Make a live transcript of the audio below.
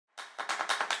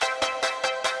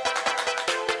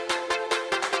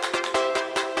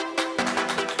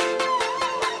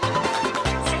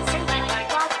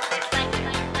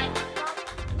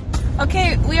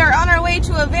are on our way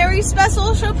to a very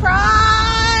special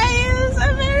surprise.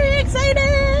 I'm very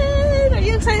excited. Are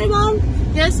you excited, Mom?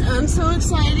 Yes, I'm so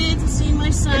excited to see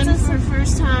my son for the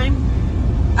first time.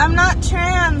 I'm not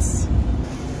trans.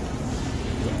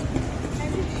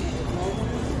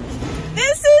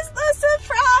 This is the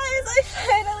surprise. I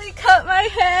finally cut my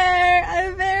hair.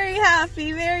 I'm very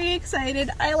happy, very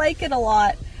excited. I like it a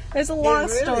lot. There's a long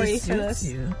story for this.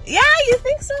 Yeah, you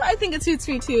think so? I think it suits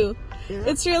me too. Yeah.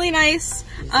 It's really nice.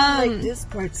 Like this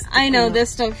part's I know this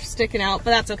stuff's sticking out,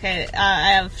 but that's okay.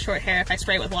 I have short hair. If I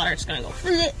spray it with water, it's gonna go.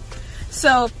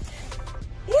 So,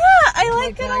 yeah, I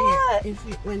like it a lot.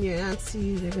 When your aunts see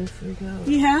you, they're gonna freak out.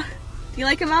 Yeah. Do you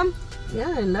like it, Mom? Yeah,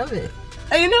 I love it.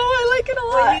 I know, I like it a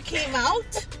lot. When you came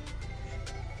out,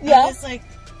 yeah, I was like,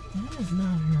 that is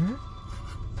not her.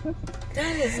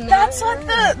 That is not That's her.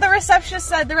 what the receptionist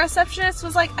said. The receptionist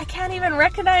was like, I can't even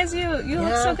recognize you. You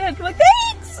look so good. I'm like,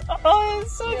 thanks! Oh, I'm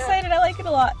so excited. I like it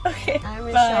a lot. Okay,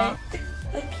 bye.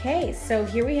 Okay, so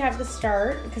here we have the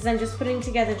start, because I'm just putting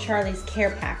together Charli's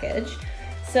care package.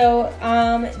 So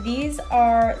these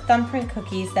are thumbprint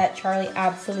cookies that Charli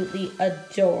absolutely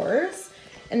adores.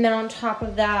 And then on top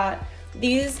of that,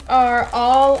 these are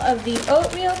all of the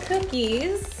oatmeal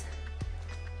cookies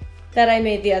that I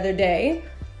made the other day.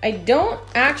 I don't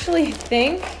actually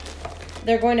think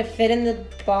they're going to fit in the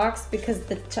box because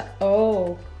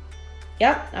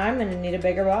yep, I'm gonna need a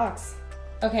bigger box.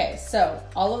 Okay, so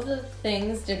all of the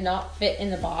things did not fit in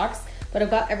the box, but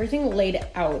I've got everything laid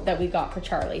out that we got for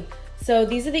Charli. So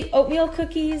these are the oatmeal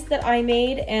cookies that I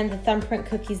made and the thumbprint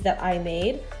cookies that I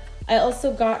made. I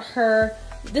also got her,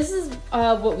 this is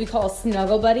what we call a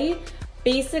Snuggle Buddy.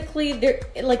 Basically,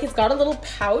 it's got a little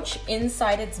pouch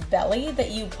inside its belly that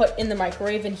you put in the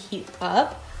microwave and heat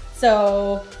up.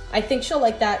 So I think she'll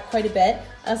like that quite a bit.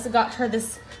 I also got her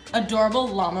this adorable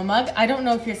llama mug. I don't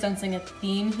know if you're sensing a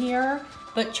theme here,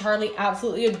 but Charli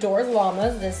absolutely adores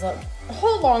llamas. There's a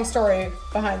whole long story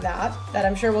behind that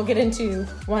I'm sure we'll get into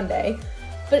one day.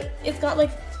 But it's got like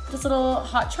this little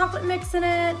hot chocolate mix in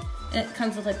it, and it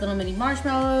comes with like little mini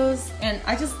marshmallows, and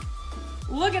I just,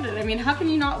 look at it. I mean, how can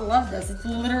you not love this? It's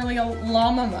literally a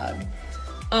llama mug.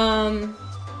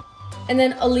 And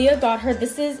then Aliyah got her,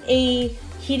 this is a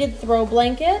heated throw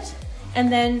blanket,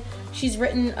 and then she's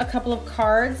written a couple of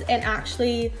cards and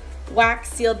actually wax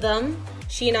sealed them.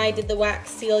 She and I did the wax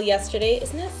seal yesterday.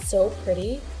 Isn't that so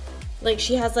pretty? Like,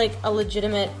 she has like a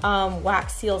legitimate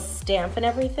wax seal stamp and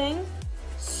everything.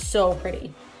 So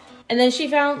pretty. And then she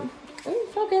found,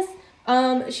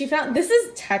 she found, this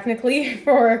is technically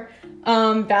for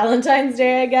Valentine's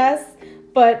Day, I guess.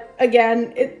 But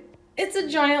again, it's a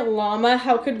giant llama.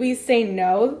 How could we say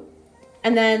no?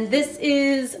 And then this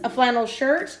is a flannel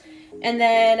shirt. And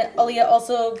then Aliyah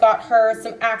also got her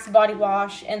some Axe body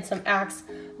wash and some Axe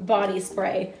body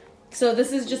spray. So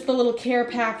this is just the little care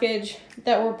package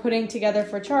that we're putting together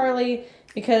for Charli,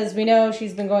 because we know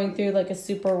she's been going through like a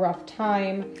super rough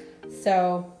time.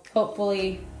 So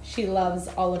hopefully she loves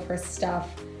all of her stuff.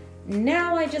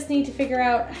 Now I just need to figure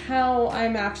out how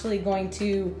I'm actually going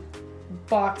to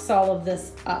box all of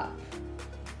this up.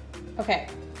 Okay,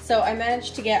 so I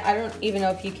managed to get, I don't even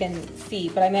know if you can see,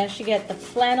 but I managed to get the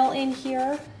flannel in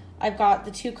here. I've got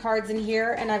the 2 cards in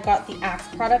here, and I've got the Axe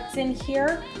products in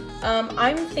here.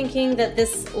 I'm thinking that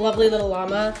this lovely little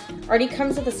llama already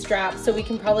comes with a strap, so we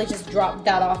can probably just drop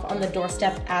that off on the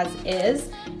doorstep as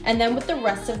is. And then with the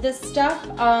rest of this stuff,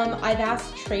 I've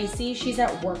asked Tracy, she's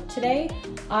at work today,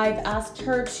 I've asked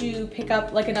her to pick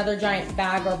up like another giant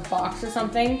bag or box or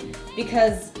something,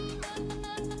 because,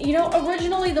 you know,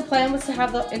 originally the plan was to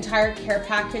have the entire care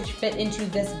package fit into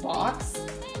this box.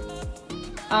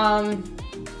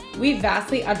 We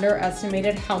vastly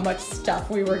underestimated how much stuff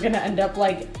we were gonna end up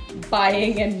like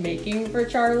buying and making for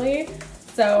Charli.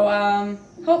 So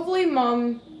hopefully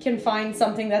Mom can find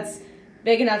something that's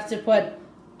big enough to put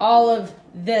all of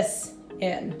this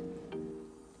in.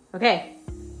 Okay,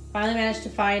 finally managed to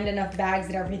find enough bags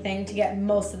and everything to get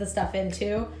most of the stuff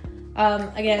into.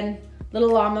 Again,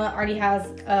 little llama already has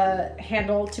a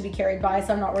handle to be carried by,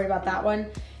 so I'm not worried about that one.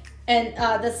 And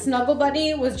the Snuggle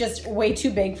Buddy was just way too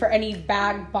big for any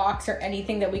bag, box, or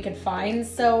anything that we could find.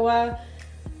 So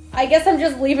I guess I'm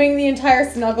just leaving the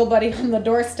entire Snuggle Buddy on the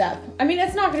doorstep. I mean,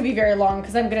 it's not gonna be very long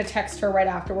because I'm gonna text her right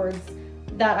afterwards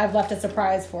that I've left a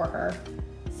surprise for her.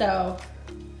 So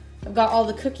I've got all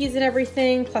the cookies and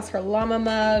everything, plus her llama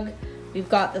mug. We've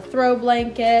got the throw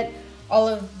blanket. All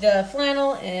of the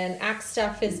flannel and Axe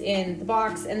stuff is in the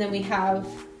box. And then we have,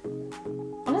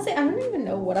 honestly, I don't even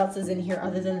know what else is in here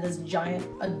other than this giant,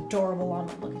 adorable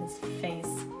llama. Look at his face.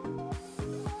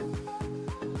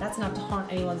 That's enough to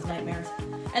haunt anyone's nightmares.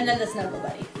 And then the Snuggle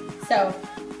Buddy. So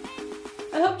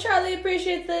I hope Charli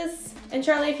appreciates this. And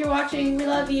Charli, if you're watching, we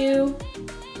love you.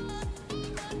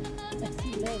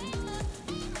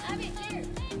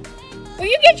 Well,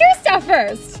 you get your stuff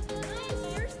first.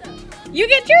 You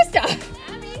get your stuff.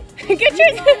 Get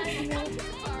your stuff.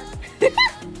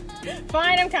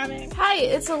 Fine, I'm coming. Hi,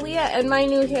 it's Aliyah and my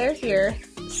new hair here.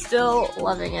 Still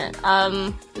loving it.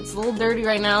 It's a little dirty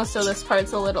right now, so this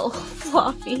part's a little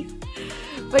floppy.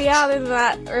 But yeah, other than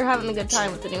that, we're having a good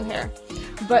time with the new hair.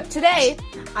 But today,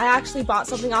 I actually bought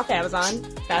something off Amazon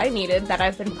that I needed, that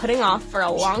I've been putting off for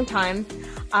a long time.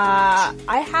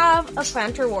 I have a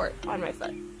plantar wart on my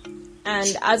foot.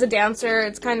 And as a dancer,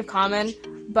 it's kind of common,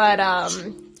 but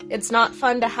it's not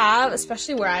fun to have,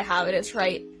 especially where I have it. It's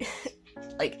right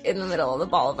like in the middle of the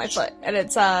ball of my foot, and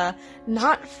it's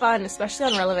not fun, especially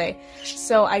on releve.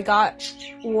 So I got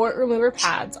wart remover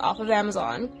pads off of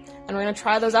Amazon, and we're gonna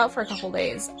try those out for a couple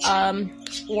days.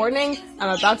 Warning,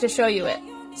 I'm about to show you it,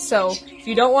 so if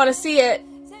you don't want to see it,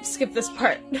 skip this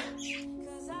part.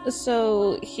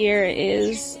 So here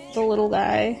is the little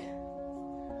guy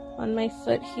on my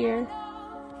foot here.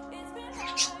 There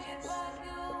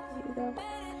you go.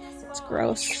 It's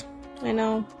gross, I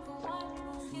know.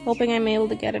 Hoping I'm able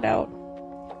to get it out.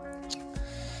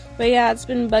 But yeah, it's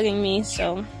been bugging me,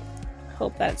 so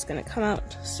hope that it's gonna come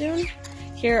out soon.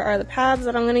 Here are the pads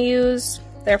that I'm gonna use.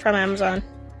 They're from Amazon.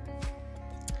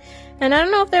 And I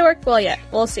don't know if they work well yet.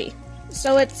 We'll see.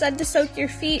 So it said to soak your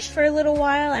feet for a little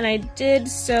while, and I did,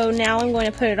 so now I'm going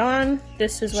to put it on.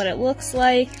 This is what it looks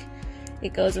like.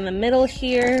 It goes in the middle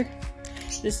here.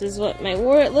 This is what my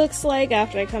wart looks like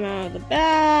after I come out of the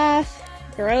bath.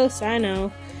 Gross, I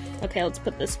know. Okay, let's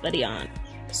put this buddy on.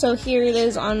 So here it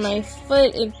is on my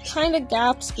foot. It kind of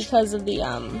gaps because of the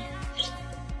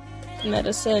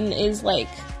medicine is like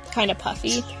kind of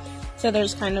puffy. So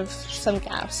there's kind of some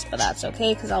gaps, but that's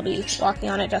okay because I'll be walking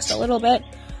on it just a little bit.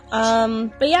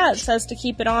 But yeah, it says to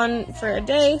keep it on for a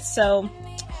day, so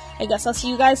I guess I'll see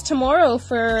you guys tomorrow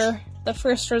for the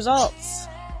first results.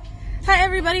 Hi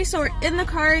everybody, so we're in the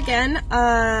car again.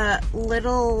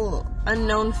 Little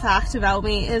unknown fact about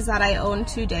me is that I own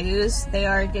 2 Daewoo. They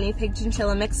are guinea pig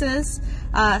chinchilla mixes,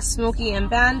 Smokey and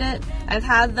Bandit. I've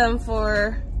had them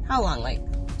for, how long, like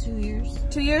 2 years?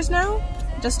 2 years now,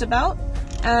 just about.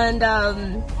 And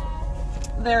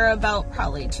they're about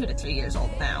probably 2 to 3 years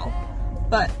old now.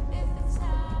 But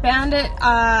Bandit,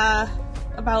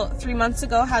 about 3 months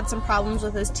ago, had some problems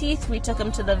with his teeth. We took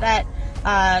him to the vet,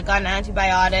 got an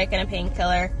antibiotic and a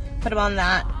painkiller, put him on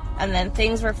that, and then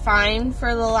things were fine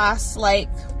for the last like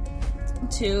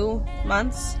 2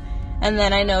 months. And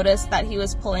then I noticed that he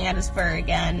was pulling at his fur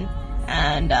again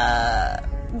and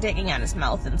digging at his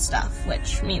mouth and stuff,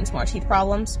 which means more teeth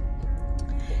problems.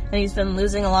 And he's been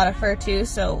losing a lot of fur too,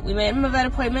 so we made him a vet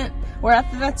appointment. We're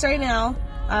at the vet's right now.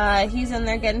 He's in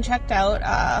there getting checked out.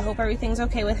 Hope everything's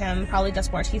okay with him. Probably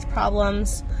just more teeth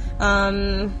problems.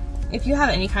 If you have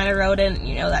any kind of rodent,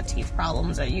 you know that teeth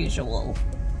problems are usually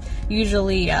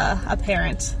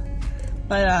apparent.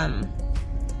 But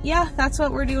yeah, that's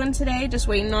what we're doing today. Just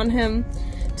waiting on him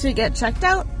to get checked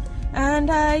out. And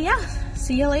yeah,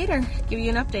 see you later. Give you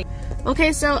an update.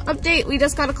 Okay, so update. We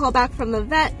just got a call back from the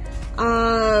vet.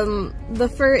 The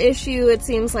fur issue, it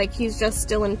seems like he's just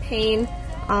still in pain.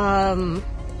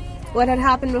 What had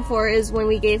happened before is when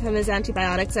we gave him his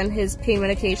antibiotics and his pain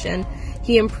medication,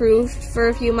 he improved for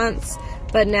a few months,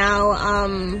 but now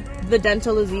the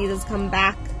dental disease has come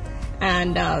back,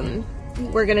 and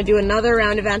we're going to do another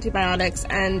round of antibiotics,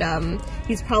 and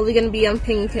he's probably going to be on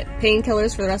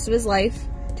painkillers for the rest of his life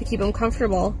to keep him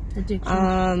comfortable.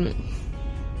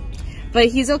 But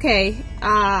he's okay.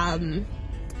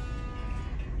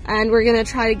 And we're going to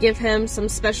try to give him some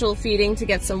special feeding to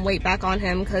get some weight back on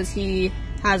him, because he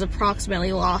has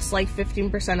approximately lost like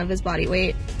 15% of his body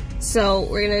weight. So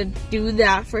we're going to do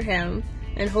that for him,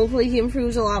 and hopefully he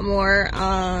improves a lot more.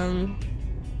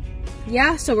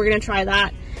 Yeah, so we're going to try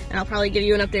that, and I'll probably give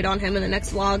you an update on him in the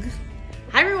next vlog.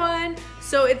 Hi everyone!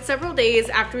 So it's several days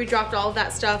after we dropped all of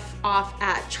that stuff off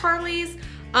at Charli's.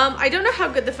 I don't know how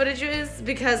good the footage is,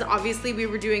 because obviously we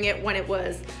were doing it when it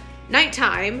was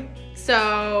nighttime.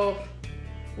 So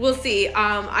we'll see.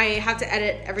 I have to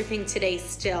edit everything today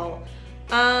still.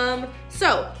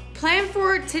 So plan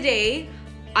for today,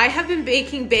 I have been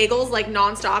baking bagels like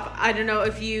nonstop. I don't know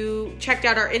if you checked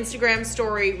out our Instagram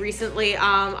story recently.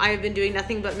 I have been doing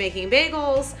nothing but making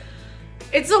bagels.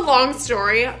 It's a long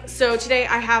story. So today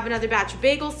I have another batch of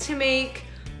bagels to make.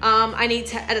 I need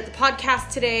to edit the podcast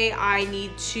today. I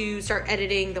need to start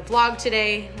editing the vlog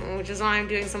today, which is why I'm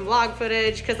doing some vlog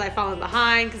footage, because I've fallen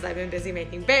behind because I've been busy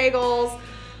making bagels.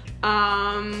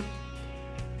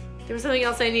 there was something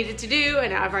else I needed to do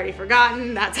and now I've already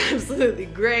forgotten. That's absolutely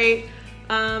great.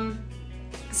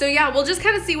 So yeah, we'll just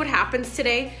kind of see what happens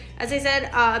today. As I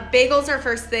said, bagels are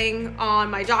first thing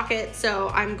on my docket, so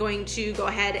I'm going to go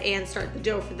ahead and start the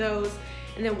dough for those.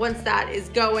 And then once that is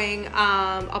going,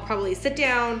 I'll probably sit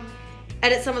down,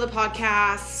 edit some of the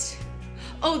podcast.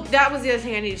 Oh, that was the other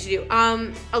thing I needed to do.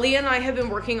 Aliyah and I have been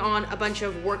working on a bunch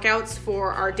of workouts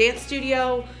for our dance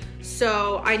studio,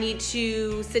 so I need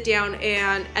to sit down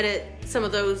and edit some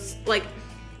of those. Like,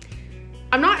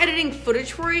 I'm not editing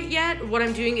footage for it yet. What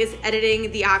I'm doing is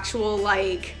editing the actual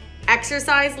like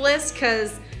exercise list,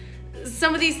 because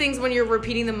some of these things, when you're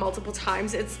repeating them multiple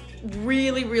times, it's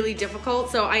really, really difficult.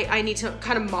 So I need to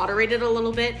kind of moderate it a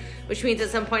little bit, which means at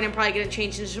some point I'm probably going to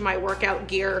change into my workout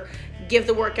gear, give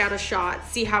the workout a shot,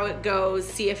 see how it goes,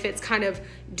 see if it's kind of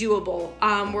doable.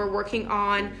 We're working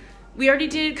on, we already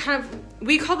did kind of,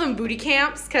 we call them booty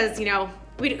camps, because, you know,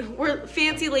 we're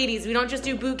fancy ladies. We don't just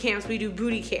do boot camps, we do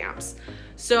booty camps.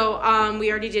 So we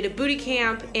already did a booty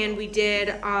camp, and we did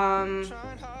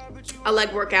a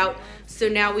leg workout. So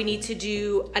now we need to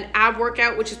do an ab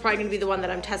workout, which is probably gonna be the one that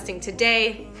I'm testing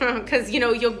today, because you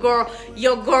know your girl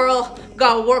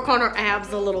gotta work on her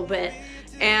abs a little bit.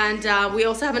 And we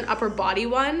also have an upper body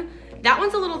one. That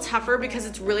one's a little tougher because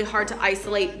it's really hard to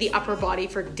isolate the upper body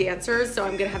for dancers. So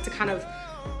I'm gonna have to kind of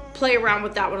play around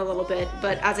with that one a little bit.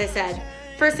 But as I said,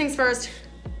 first things first,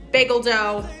 bagel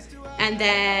dough, and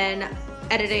then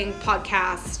editing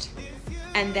podcast,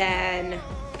 and then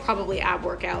probably ab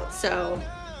workout. So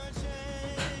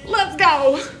let's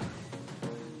go.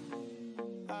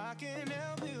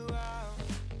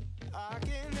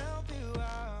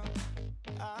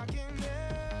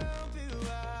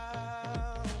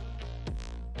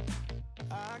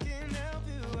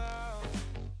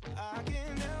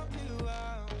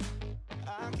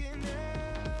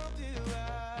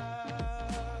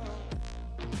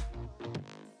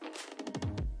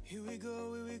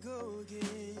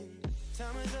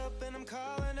 Time is up and I'm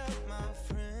calling up my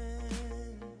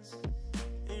friends.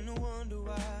 Ain't no wonder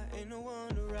why, ain't no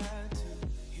wonder right too.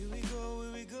 Here we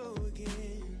go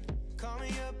again. Call me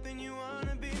up and you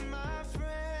wanna be my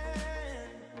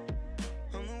friend.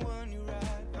 I'm the one you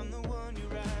ride, I'm the one you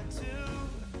ride to.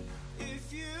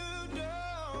 If you don't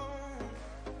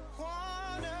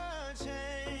wanna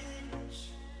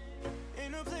change,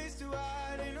 ain't no place to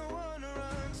hide, ain't no one to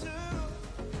run to.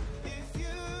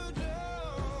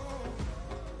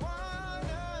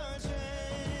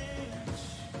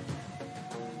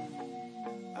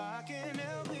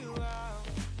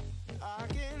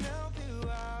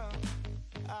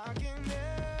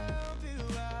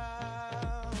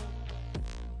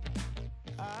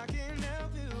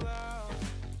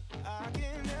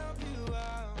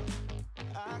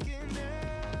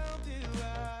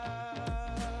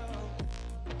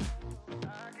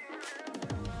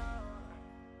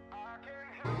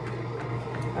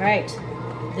 All right,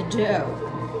 the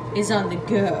dough is on the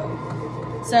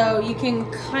go. So you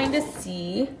can kind of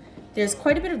see there's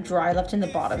quite a bit of dry left in the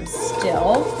bottom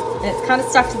still. And it's kind of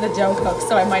stuck to the dough hook,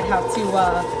 so I might have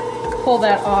to pull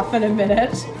that off in a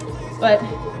minute. But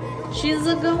she's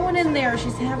going in there.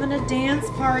 She's having a dance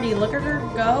party. Look at her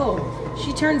go.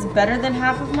 She turns better than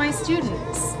half of my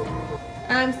students.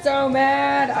 I'm so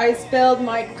mad. I spilled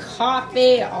my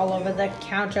coffee all over the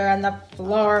counter and the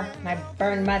floor. And I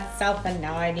burned myself and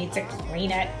now I need to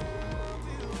clean it.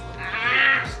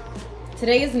 Ah!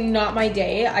 Today is not my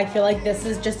day. I feel like this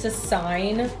is just a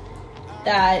sign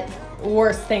that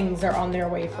worse things are on their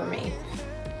way for me.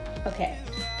 Okay.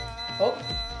 Oh,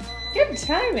 good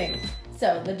timing.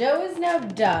 So the dough is now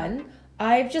done.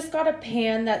 I've just got a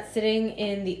pan that's sitting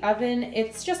in the oven.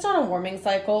 It's just on a warming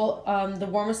cycle. The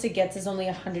warmest it gets is only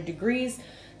 100 degrees.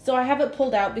 So I have it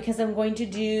pulled out because I'm going to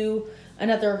do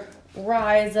another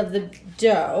rise of the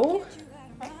dough.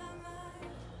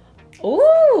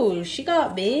 Ooh, she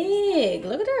got big.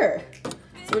 Look at her.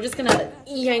 So we're just gonna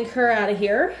yank her out of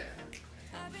here.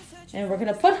 And we're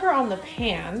gonna put her on the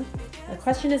pan. The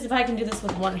question is if I can do this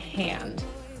with one hand.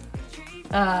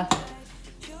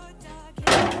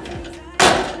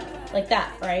 Like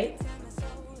that, right?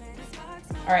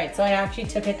 All right, so I actually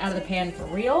took it out of the pan for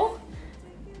real.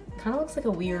 Kind of looks like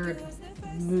a weird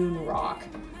moon rock.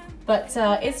 But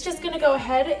it's just gonna go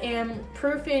ahead and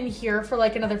proof in here for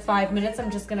like another 5 minutes. I'm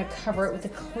just gonna cover it with a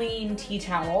clean tea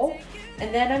towel.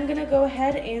 And then I'm gonna go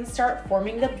ahead and start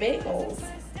forming the bagels.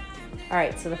 All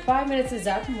right, so the 5 minutes is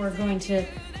up and we're going to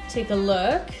take a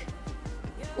look.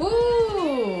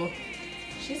 Ooh,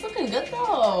 she's looking good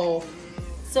though.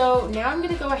 So now I'm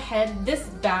gonna go ahead, this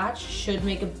batch should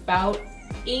make about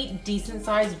 8 decent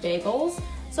sized bagels.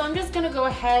 So I'm just gonna go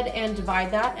ahead and divide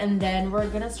that, and then we're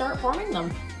gonna start forming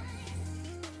them.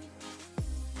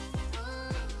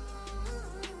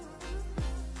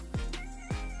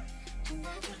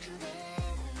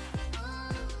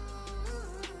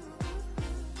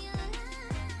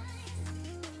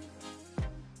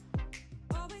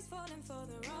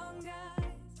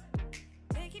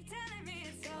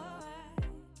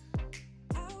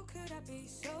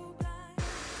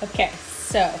 Okay,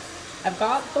 so I've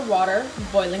got the water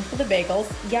boiling for the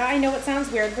bagels. Yeah, I know it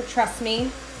sounds weird, but trust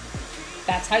me,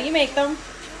 that's how you make them.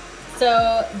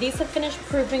 So these have finished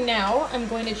proofing now. I'm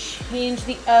going to change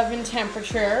the oven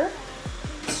temperature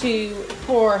to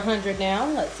 400 now.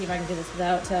 Let's see if I can do this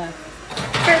without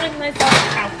hurting myself.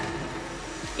 Ow.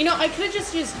 You know, I could have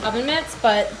just used oven mitts,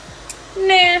 but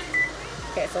nah.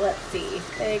 Okay, so let's see.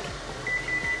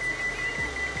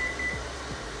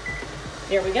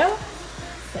 There we go.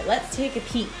 So let's take a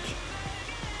peek.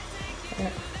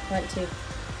 1, 2.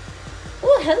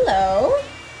 Oh, hello.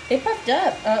 They puffed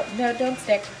up. Oh, no, don't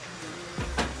stick.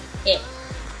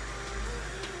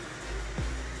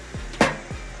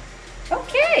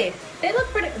 Okay, they look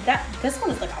pretty. This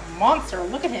one is like a monster.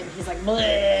 Look at him. He's like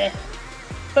bleh.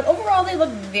 But overall, they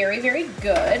look very, very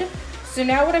good. So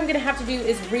now what I'm gonna have to do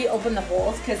is reopen the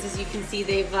holes, because as you can see,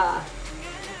 they've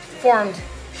formed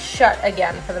shut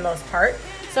again for the most part.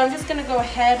 So I'm just gonna go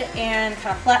ahead and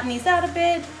kind of flatten these out a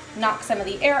bit, knock some of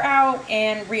the air out,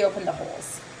 and reopen the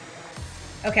holes.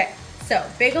 Okay, so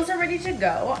bagels are ready to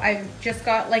go. I've just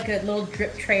got like a little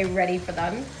drip tray ready for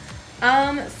them.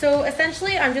 So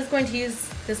essentially I'm just going to use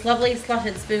this lovely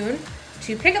slotted spoon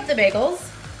to pick up the bagels,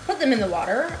 put them in the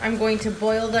water. I'm going to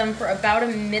boil them for about a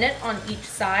minute on each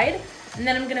side, and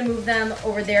then I'm gonna move them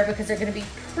over there because they're gonna be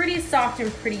pretty soft and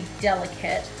pretty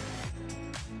delicate.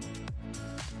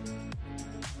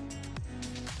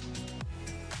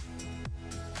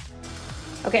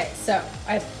 Okay, so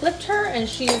I flipped her and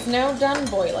she is now done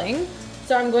boiling.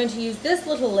 So I'm going to use this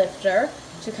little lifter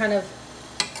to kind of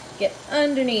get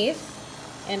underneath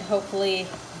and hopefully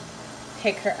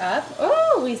pick her up.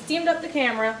 Oh, we steamed up the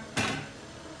camera.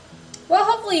 Well,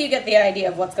 hopefully you get the idea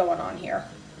of what's going on here.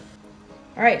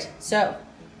 All right, so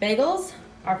bagels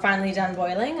are finally done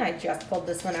boiling. I just pulled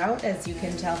this one out, as you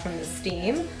can tell from the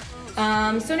steam.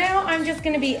 So now I'm just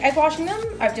gonna be egg washing them.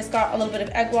 I've just got a little bit of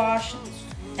egg wash.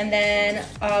 And then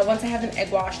once I have them egg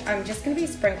washed, I'm just gonna be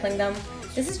sprinkling them.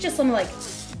 This is just some like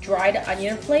dried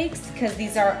onion flakes, because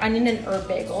these are onion and herb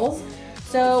bagels.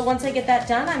 So once I get that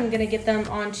done, I'm gonna get them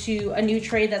onto a new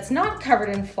tray that's not covered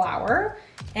in flour,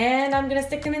 and I'm gonna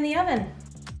stick them in the oven.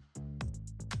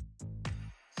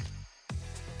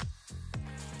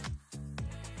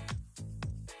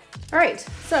 All right,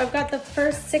 so I've got the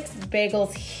first 6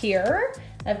 bagels here.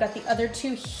 I've got the other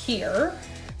 2 here.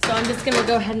 So I'm just gonna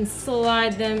go ahead and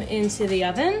slide them into the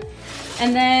oven.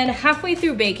 And then halfway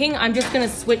through baking, I'm just gonna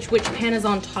switch which pan is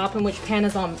on top and which pan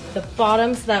is on the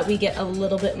bottom so that we get a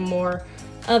little bit more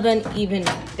of an even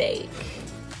bake.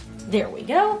 There we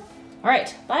go. All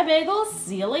right, bye bagels,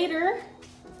 see you later.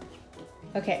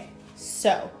 Okay,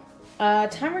 so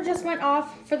timer just went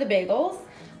off for the bagels.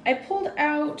 I pulled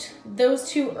out those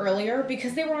 2 earlier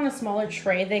because they were on a smaller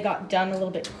tray. They got done a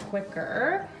little bit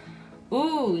quicker.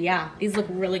 Ooh, yeah, these look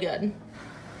really good.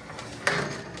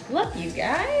 Look, you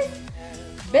guys,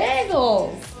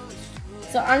 bagels.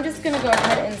 So I'm just gonna go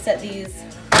ahead and set these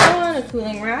on a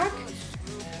cooling rack.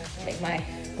 Take my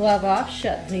glove off,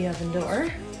 shut the oven door.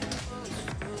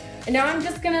 And now I'm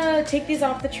just gonna take these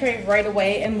off the tray right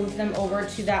away and move them over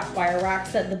to that wire rack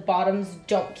so that the bottoms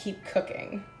don't keep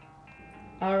cooking.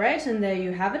 All right, and there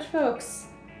you have it, folks.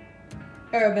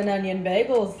 Herb and onion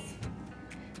bagels.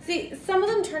 See, some of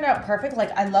them turned out perfect. Like,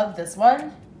 I love this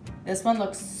one. This one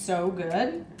looks so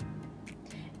good.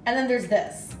 And then there's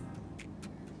this.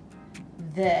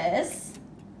 This.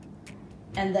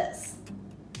 And this.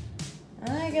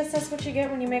 I guess that's what you get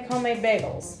when you make homemade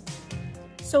bagels.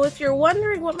 So if you're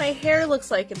wondering what my hair looks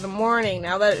like in the morning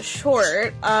now that it's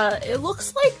short, it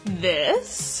looks like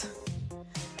this.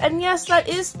 And yes, that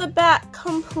is the back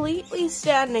completely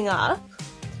standing up.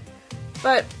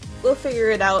 But we'll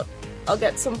figure it out. I'll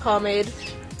get some pomade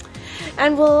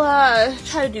and we'll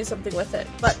try to do something with it.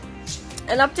 But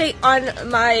an update on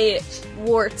my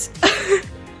warts.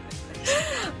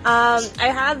 I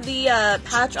had the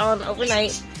patch on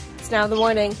overnight. It's now the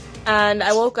morning, and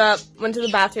I woke up, went to the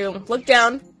bathroom, looked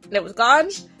down, and it was gone.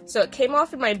 So it came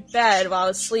off in my bed while I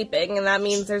was sleeping, and that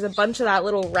means there's a bunch of that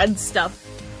little red stuff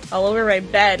all over my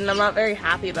bed, and I'm not very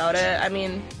happy about it. I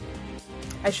mean,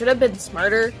 I should have been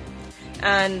smarter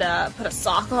and put a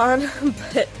sock on,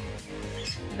 but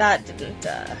that didn't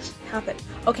happen.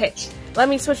 Okay, let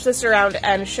me switch this around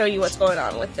and show you what's going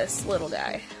on with this little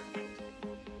guy.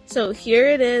 So here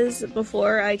it is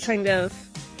before I kind of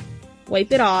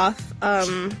wipe it off.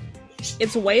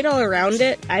 It's white all around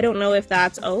it. I don't know if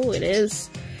that's, oh, it is.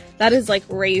 That is like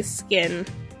raised skin.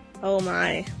 Oh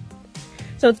my.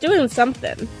 So it's doing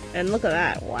something. And look at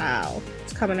that. Wow.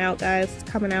 It's coming out, guys. It's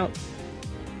coming out.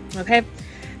 Okay.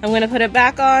 I'm going to put it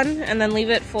back on and then leave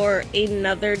it for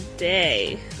another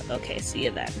day. Okay, see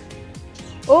you then.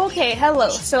 Okay, hello.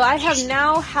 So I have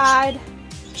now had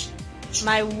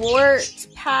my wart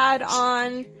pad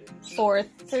on for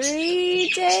 3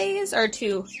 days or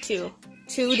two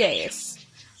days.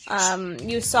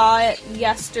 You saw it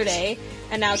yesterday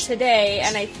and now today,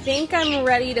 and I think I'm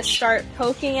ready to start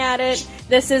poking at it.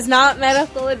 This is not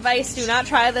medical advice. Do not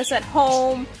try this at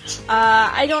home.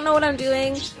 I don't know what I'm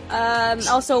doing.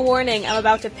 Also warning, I'm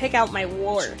about to pick out my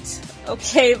wart.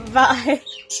 Okay, bye.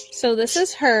 So this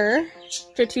is her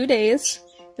for 2 days.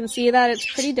 You can see that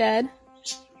it's pretty dead.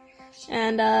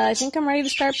 And I think I'm ready to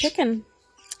start picking.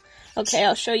 Okay,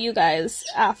 I'll show you guys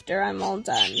after I'm all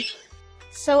done.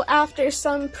 So after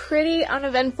some pretty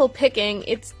uneventful picking,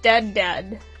 it's dead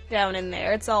down in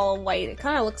there. It's all white. It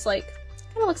kind of looks like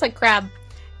crab.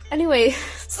 Anyway,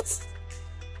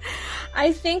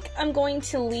 I think I'm going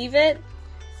to leave it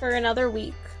for another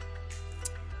week.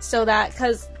 So that,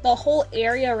 because the whole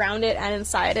area around it and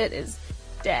inside it is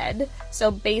dead.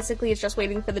 So basically it's just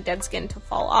waiting for the dead skin to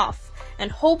fall off. And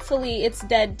hopefully it's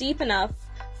dead deep enough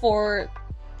for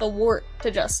the wart to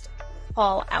just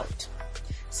fall out.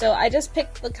 So I just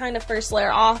picked the kind of first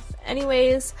layer off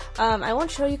anyways. I won't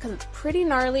show you because it's pretty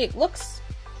gnarly. It looks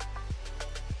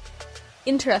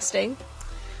interesting.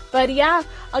 But yeah,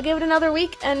 I'll give it another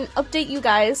week and update you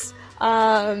guys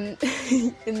in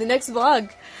the next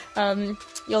vlog.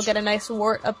 You'll get a nice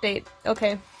wart update.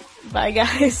 Okay, bye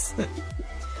guys.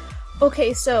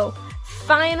 Okay, so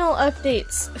final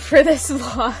updates for this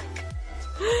vlog.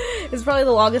 It's probably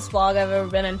the longest vlog I've ever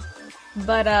been in.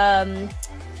 But I'm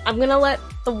gonna let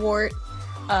the wart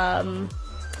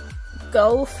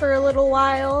go for a little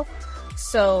while.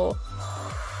 So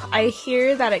I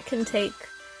hear that it can take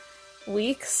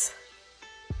weeks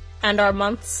and or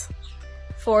months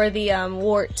for the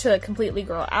wart to completely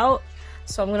grow out.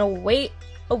 So I'm gonna wait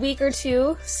a week or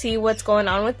two, see what's going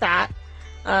on with that.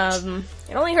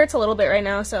 It only hurts a little bit right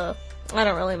now, so I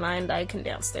don't really mind. I can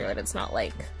dance through it. It's not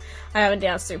like I haven't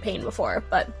danced through pain before,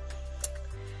 but...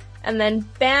 And then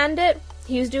Bandit,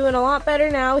 he's doing a lot better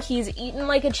now. He's eating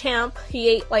like a champ. He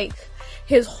ate like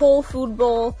his whole food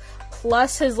bowl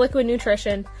plus his liquid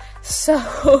nutrition.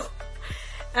 So,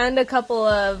 and a couple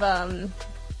of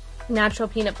natural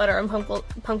peanut butter and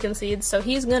pumpkin seeds. So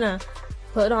he's gonna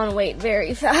put on weight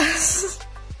very fast.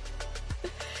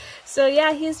 So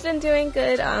yeah, he's been doing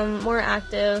good, more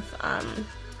active,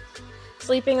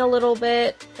 sleeping a little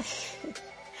bit.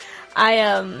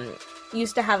 I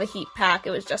used to have a heat pack.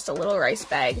 It was just a little rice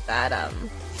bag that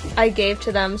I gave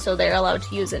to them, so they're allowed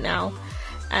to use it now.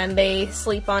 And they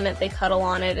sleep on it, they cuddle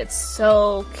on it. It's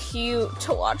so cute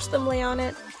to watch them lay on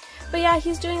it. But yeah,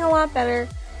 he's doing a lot better.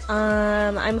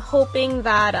 I'm hoping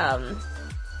that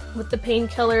with the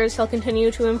painkillers he'll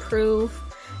continue to improve,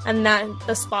 and that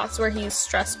the spots where he's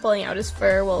stressed pulling out his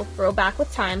fur will grow back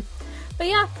with time. But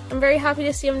yeah, I'm very happy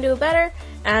to see him do better,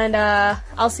 and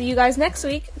I'll see you guys next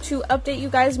week to update you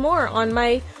guys more on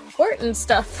my wart and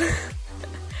stuff.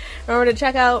 Remember to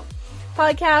check out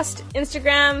podcast,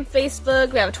 Instagram,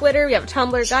 Facebook, we have a Twitter, we have a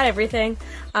Tumblr, got everything.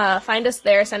 Find us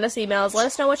there, send us emails, let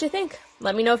us know what you think.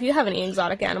 Let me know if you have any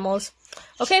exotic animals.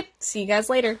 Okay, see you guys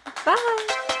later.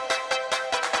 Bye!